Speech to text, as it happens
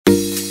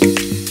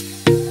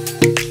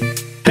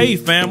Hey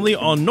family,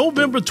 on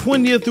November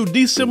 20th through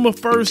December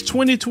 1st,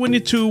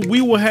 2022, we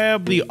will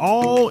have the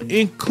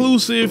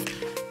all-inclusive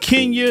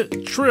Kenya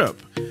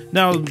trip.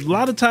 Now, a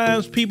lot of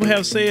times people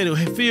have said,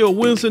 hey, Phil,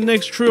 when's the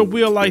next trip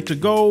we'd like to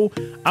go?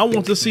 I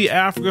want to see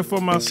Africa for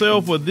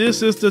myself, but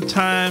this is the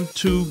time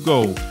to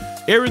go.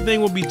 Everything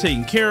will be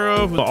taken care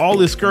of.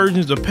 All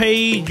excursions are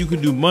paid. You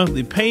can do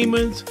monthly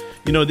payments.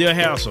 You know, they'll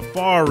have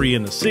safari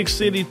and a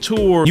 6-city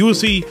tour. You will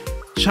see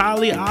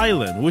Charlie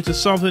Island, which is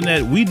something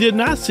that we did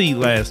not see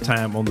last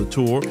time on the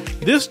tour.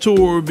 This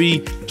tour will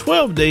be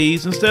 12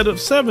 days instead of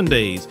 7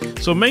 days.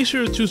 So make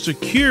sure to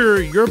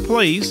secure your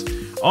place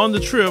on the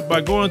trip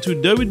by going to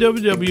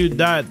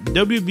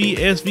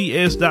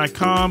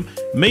www.wbsvs.com,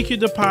 make your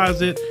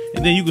deposit,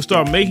 and then you can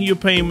start making your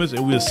payments,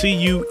 and we'll see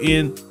you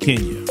in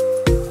Kenya.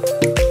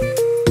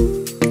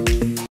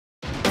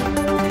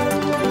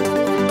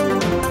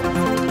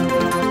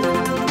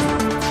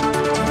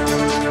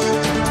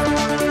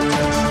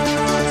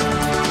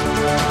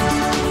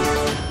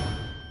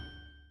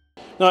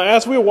 Now,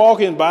 as we're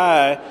walking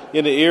by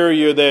in the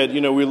area that,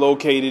 we're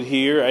located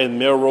here in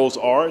Melrose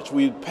Arch,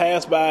 we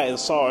passed by and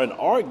saw an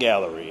art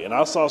gallery, and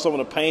I saw some of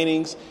the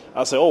paintings.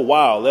 I said, oh,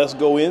 wow, let's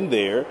go in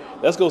there.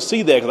 Let's go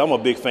see that, because I'm a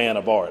big fan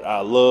of art. I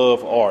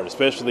love art,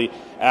 especially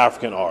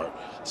African art.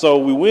 So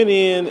we went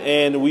in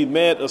and we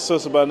met a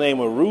sister by the name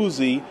of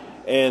Ruzy,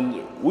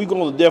 and we're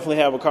going to definitely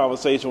have a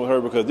conversation with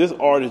her because this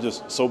art is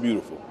just so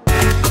beautiful.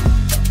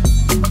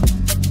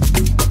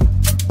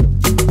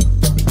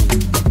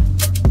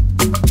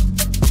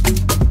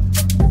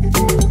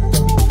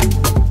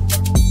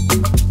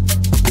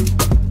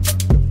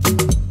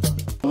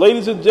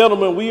 Ladies and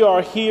gentlemen, we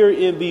are here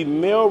in the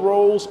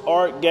Melrose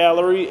Art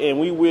Gallery, and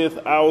we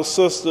with our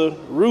sister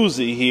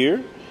Ruzy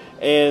here,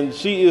 and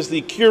she is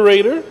the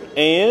curator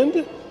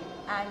and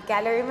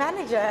gallery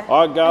manager.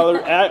 Art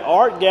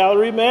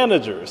gallery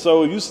manager.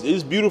 So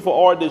it's beautiful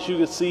art that you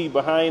can see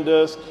behind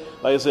us.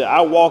 Like I said, I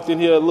walked in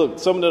here. Look,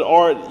 some of the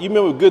art. You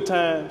remember Good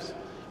Times?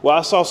 Well,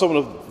 I saw some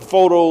of the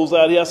photos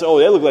out here. I said, oh,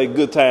 that look like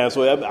Good Times.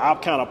 So I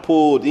kind of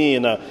pulled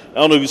in. I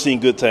don't know if you've seen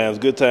Good Times.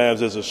 Good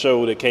Times is a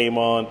show that came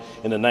on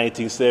in the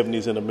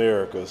 1970s in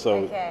America.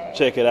 So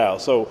Check it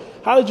out. So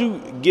how did you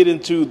get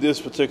into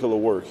this particular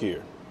work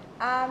here?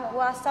 Well,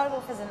 I started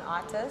off as an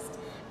artist,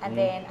 and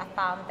then I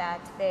found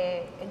that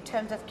in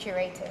terms of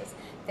curators,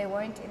 there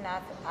weren't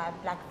enough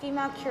black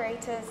female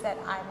curators that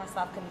I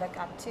myself could look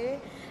up to,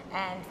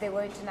 and there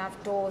weren't enough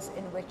doors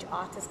in which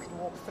artists could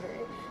walk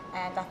through.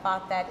 And I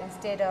felt that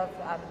instead of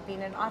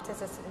being an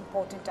artist, it's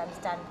important to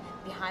understand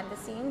behind the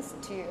scenes,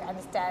 to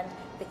understand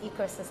the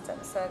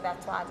ecosystem. So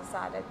that's why I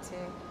decided to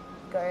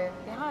go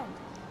behind,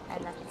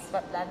 and that's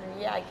what landed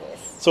me, I guess.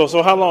 So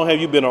how long have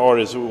you been an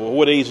artist?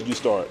 What age did you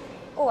start?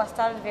 Oh, I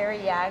started very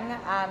young.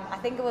 I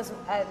think it was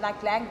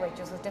like language.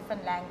 It was a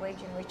different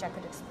language in which I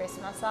could express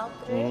myself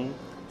through.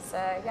 So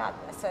yeah,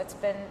 so it's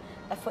been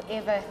a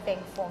forever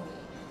thing for me.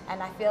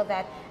 And I feel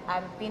that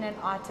being an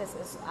artist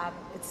is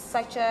it's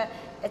such a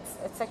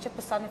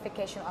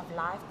personification of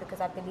life, because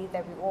I believe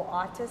that we're all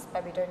artists,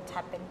 but we don't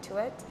tap into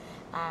it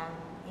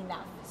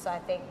enough. So I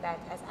think that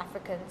as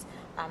Africans,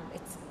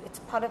 it's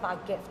part of our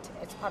gift.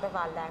 It's part of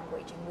our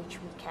language in which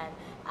we can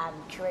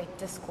create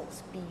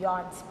discourse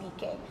beyond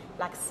speaking,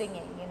 like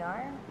singing,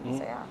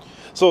 So yeah.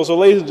 So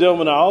ladies and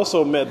gentlemen, I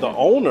also met the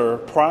owner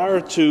prior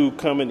to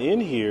coming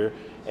in here.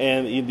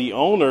 And the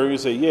owner, you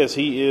say, yes,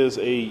 he is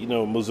a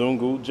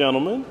mzungu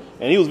gentleman,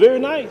 and he was very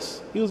nice.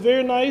 He was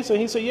very nice, and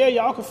he said, yeah,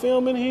 y'all can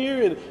film in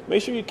here and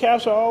make sure you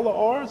capture all the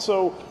art.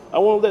 So I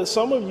want to let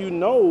some of you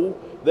know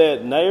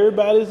that not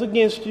everybody's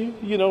against you.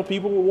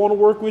 People will want to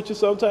work with you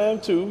sometime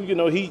too.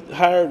 He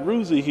hired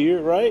Ruzy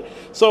here, right?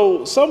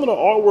 So some of the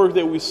artwork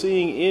that we're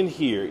seeing in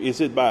here, is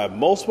it by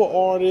multiple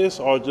artists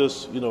or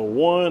just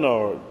one,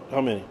 or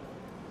how many?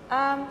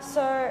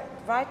 So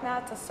right now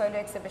it's a solo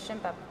exhibition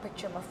by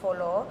Picture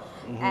Mafolo,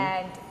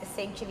 and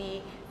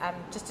essentially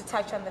just to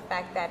touch on the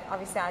fact that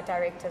obviously our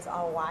directors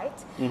are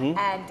white,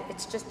 and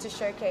it's just to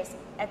showcase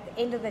at the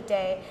end of the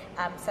day,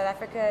 South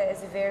Africa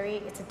is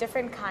it's a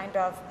different kind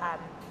of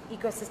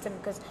ecosystem,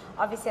 because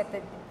obviously at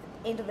the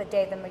end of the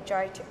day the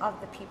majority of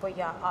the people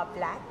here are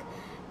black,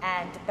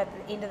 but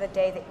at the end of the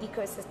day the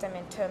ecosystem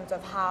in terms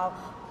of how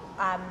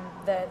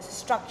the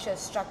structure is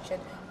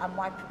structured,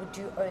 white people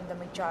do own the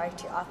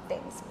majority of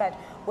things. But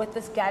with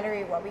this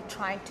gallery, what we're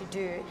trying to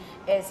do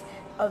is,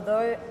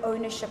 although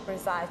ownership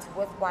resides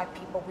with white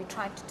people, we're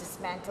trying to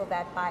dismantle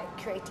that by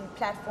creating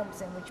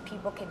platforms in which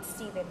people can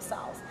see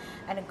themselves.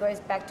 And it goes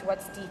back to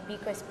what Steve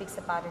Biko speaks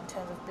about in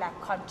terms of black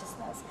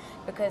consciousness,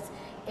 because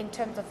in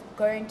terms of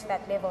going to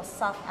that level of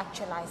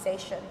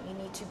self-actualization, you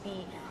need to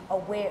be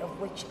aware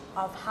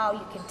of how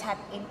you can tap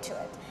into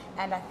it.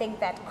 And I think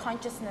that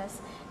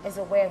consciousness is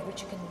a way of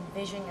which you can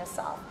envision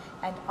yourself,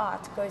 and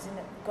art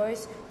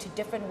goes to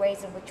different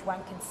ways in which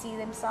one can see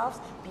themselves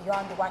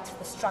beyond what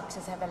the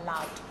structures have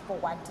allowed for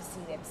one to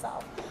see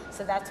themselves.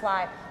 So that's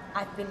why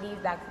I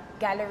believe that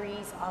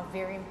galleries are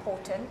very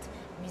important.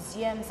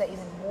 Museums are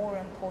even more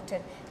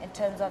important in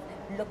terms of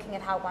looking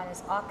at how one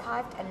is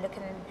archived and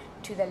looking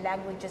into the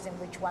languages in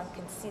which one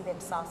can see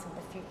themselves in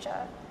the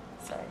future.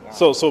 So,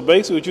 yeah. So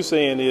basically what you're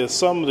saying is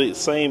some of the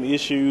same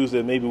issues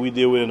that maybe we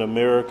deal with in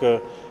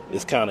America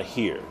is kind of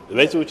here.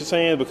 Basically what you're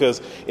saying,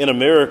 because in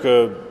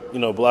America, you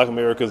know, Black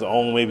Americans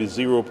own maybe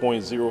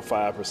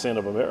 0.05%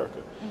 of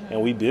America.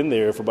 And we've been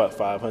there for about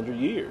 500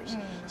 years.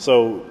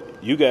 So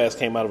you guys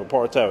came out of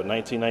apartheid in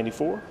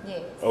 1994?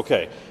 Yes.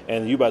 Okay.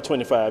 And you about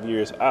 25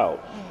 years out.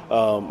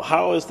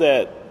 How is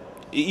that,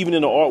 even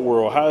in the art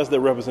world, how is that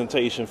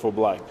representation for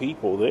Black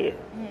people there?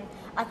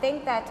 I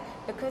think that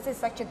because there's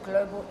such a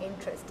global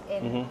interest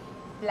in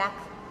Black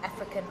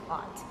African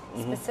art,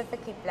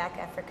 specifically Black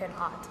African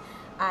art,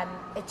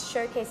 it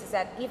showcases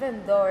that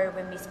even though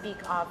when we speak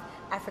of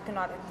African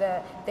art,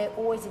 they're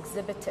always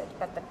exhibited,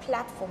 but the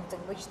platforms in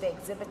which they're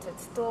exhibited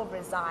still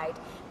reside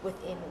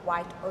within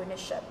white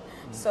ownership.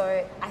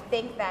 So I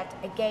think that,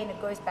 again,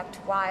 it goes back to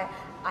why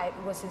it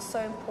was so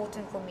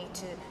important for me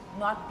to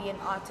not be an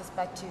artist,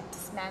 but to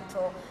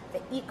dismantle the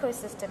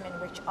ecosystem in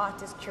which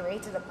art is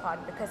curated upon,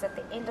 because at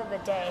the end of the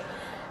day,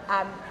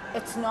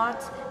 it's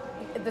not,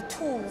 the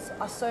tools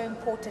are so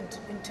important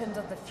in terms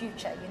of the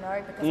future, you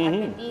know, because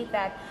I believe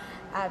that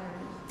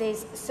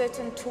there's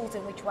certain tools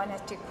in which one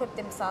has to equip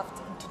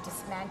themselves into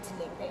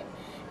dismantling them.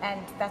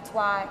 And that's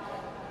why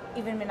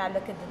even when I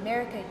look at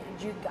America,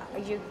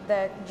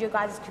 you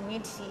guys'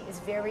 community is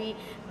very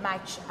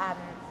much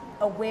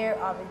aware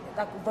of it.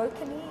 Like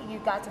vocally, you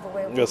guys are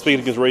aware of You're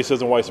speaking against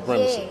racism, white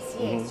supremacy.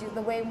 Yes,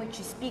 the way in which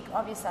you speak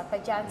of yourself.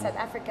 But yeah, in South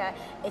Africa,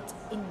 it's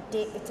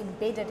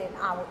embedded in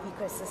our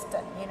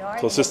ecosystem, you know.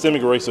 So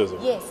systemic racism.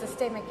 Yes,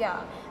 systemic,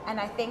 yeah. And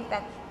I think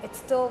that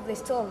there's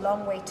still a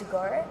long way to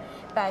go,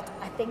 but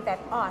I think that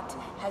art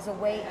has a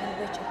way in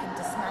which it can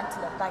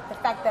dismantle it. Like the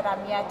fact that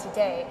I'm here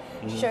today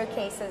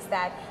showcases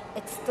that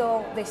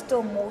there's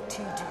still more to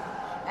do.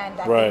 And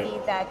I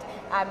believe that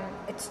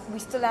we're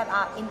still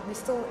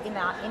in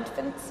our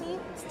infancy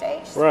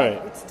stage. So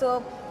right.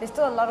 There's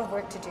still a lot of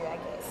work to do, I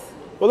guess.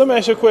 Well, let me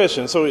ask you a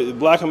question. So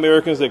Black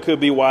Americans that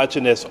could be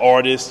watching as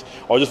artists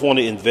or just want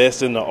to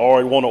invest in the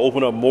art, want to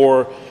open up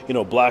more, you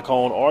know,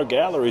 Black-owned art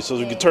galleries so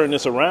we can turn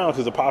this around,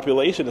 because the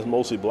population is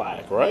mostly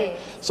Black, right?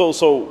 Yes.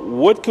 So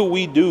what could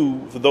we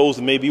do for those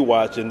that may be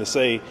watching to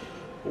say,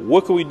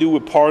 what could we do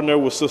with partner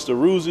with Sista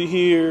Ruzy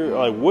here?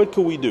 Like, what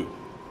could we do?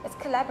 It's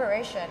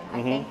collaboration.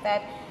 I think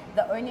that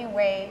the only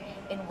way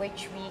in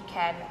which we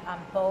can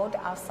build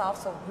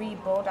ourselves or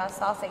rebuild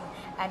ourselves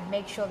and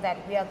make sure that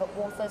we are the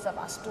authors of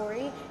our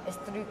story is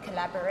through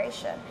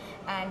collaboration.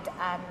 And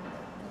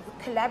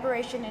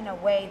collaboration in a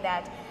way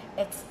that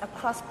it's a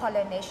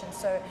cross-pollination.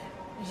 So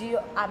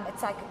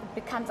it's like it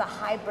becomes a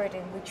hybrid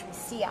in which we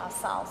see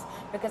ourselves,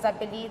 because I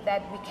believe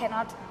that we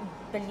cannot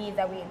believe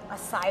that we are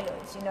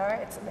silos, you know.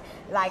 It's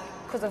like,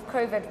 because of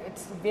COVID,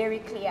 it's very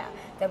clear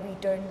that we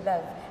don't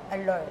live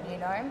alone, you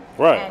know.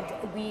 Right.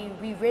 And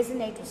we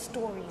resonate with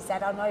stories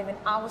that are not even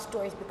our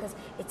stories, because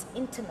it's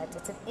intimate.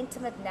 It's an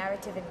intimate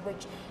narrative in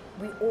which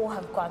we all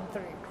have gone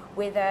through,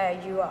 whether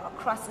you are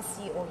across the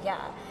sea or here.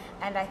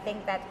 And I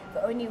think that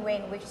the only way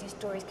in which these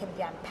stories can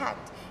be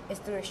unpacked is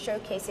through a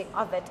showcasing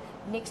of it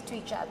next to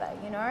each other,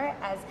 you know,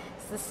 as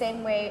it's the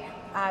same way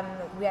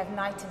we have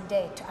night and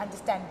day. To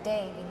understand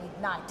day, you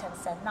need night. To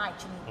understand night,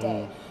 you need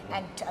day.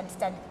 And to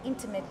understand it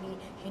intimately,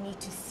 you need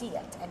to see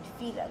it and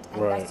feel it.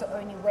 And that's the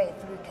only way,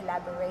 through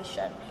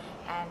collaboration.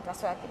 And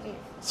that's what I believe.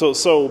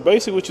 So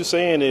basically what you're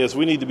saying is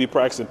we need to be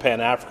practicing Pan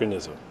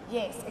Africanism.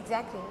 Yes,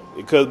 exactly.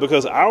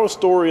 Because our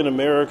story in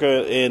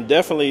America, and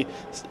definitely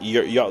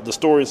the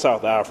story in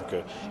South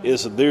Africa,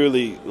 is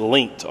literally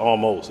linked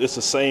almost. It's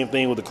the same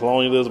thing with the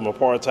colonialism,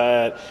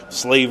 apartheid,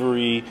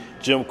 slavery,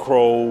 Jim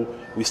Crow.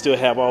 We still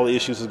have all the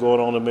issues that's going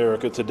on in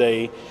America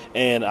today.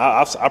 And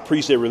I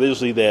preach that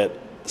religiously, that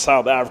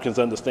South Africans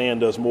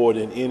understand us more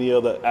than any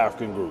other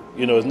African group.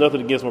 You know, it's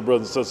nothing against my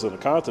brothers and sisters on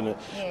the continent,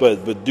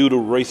 but due to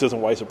racism,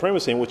 white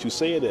supremacy, and what you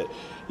said, that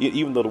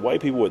even though the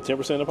white people were 10%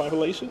 of the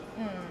population,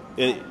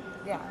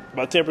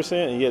 about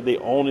 10%, and yet they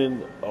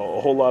own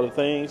a whole lot of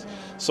things.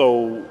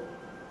 So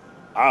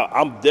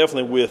I'm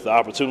definitely with the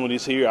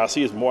opportunities here. I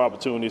see there's more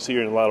opportunities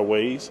here in a lot of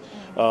ways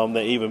than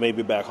even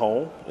maybe back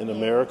home in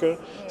America.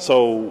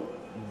 So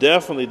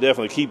definitely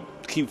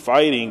keep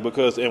fighting,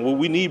 because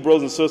we need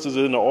brothers and sisters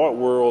in the art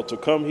world to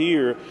come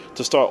here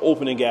to start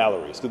opening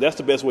galleries, because that's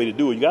the best way to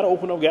do it. You got to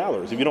open up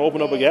galleries. If you don't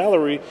open up a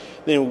gallery,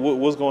 then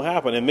what's going to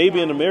happen? And maybe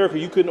in America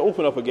you couldn't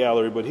open up a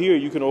gallery, but here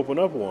you can open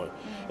up one.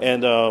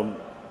 And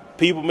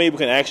people maybe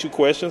can ask you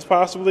questions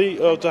possibly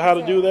to how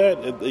to do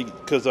that,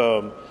 because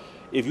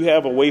if you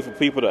have a way for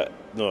people to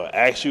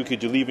ask you,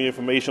 could you leave your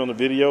information on the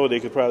video, they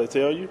could probably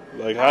tell you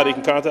like how they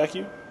can contact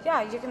you.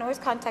 Yeah, you can always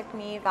contact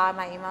me via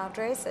my email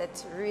address.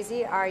 It's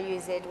Ruzy,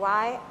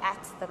 R-U-Z-Y,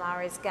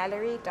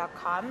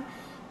 @themelrosegallery.com.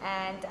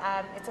 And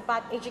it's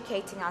about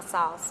educating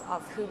ourselves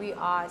of who we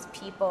are as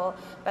people,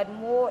 but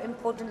more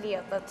importantly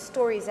of the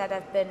stories that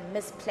have been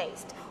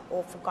misplaced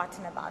or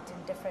forgotten about in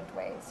different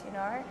ways, you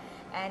know.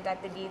 And I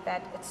believe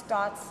that it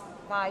starts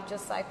by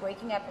just like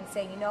waking up and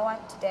saying, you know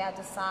what, today I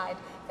decide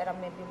that I'm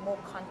going to be more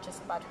conscious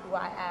about who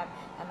I am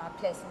and my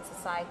place in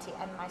society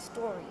and my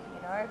story, you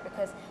you know,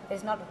 because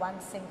there's not one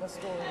single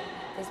story.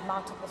 There's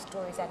multiple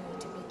stories that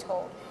need to be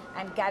told.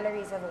 And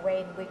galleries have a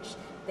way in which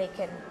they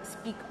can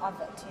speak of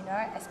it, you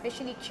know,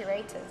 especially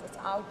curators. It's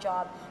our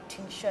job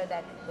to ensure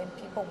that when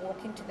people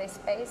walk into their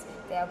space,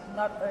 they are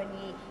not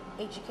only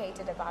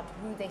educated about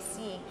who they're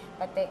seeing,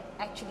 but they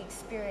actually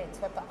experience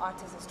what the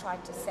artist is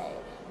trying to say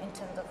in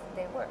terms of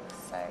their work.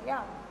 So,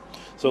 yeah.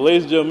 So,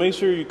 ladies and gentlemen, make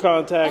sure you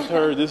contact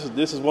her.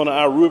 This is one of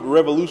our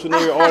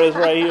revolutionary artists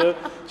right here.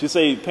 She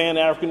say Pan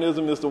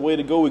Africanism is the way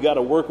to go. We got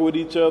to work with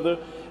each other.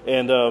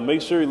 And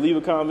make sure you leave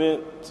a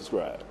comment,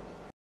 subscribe.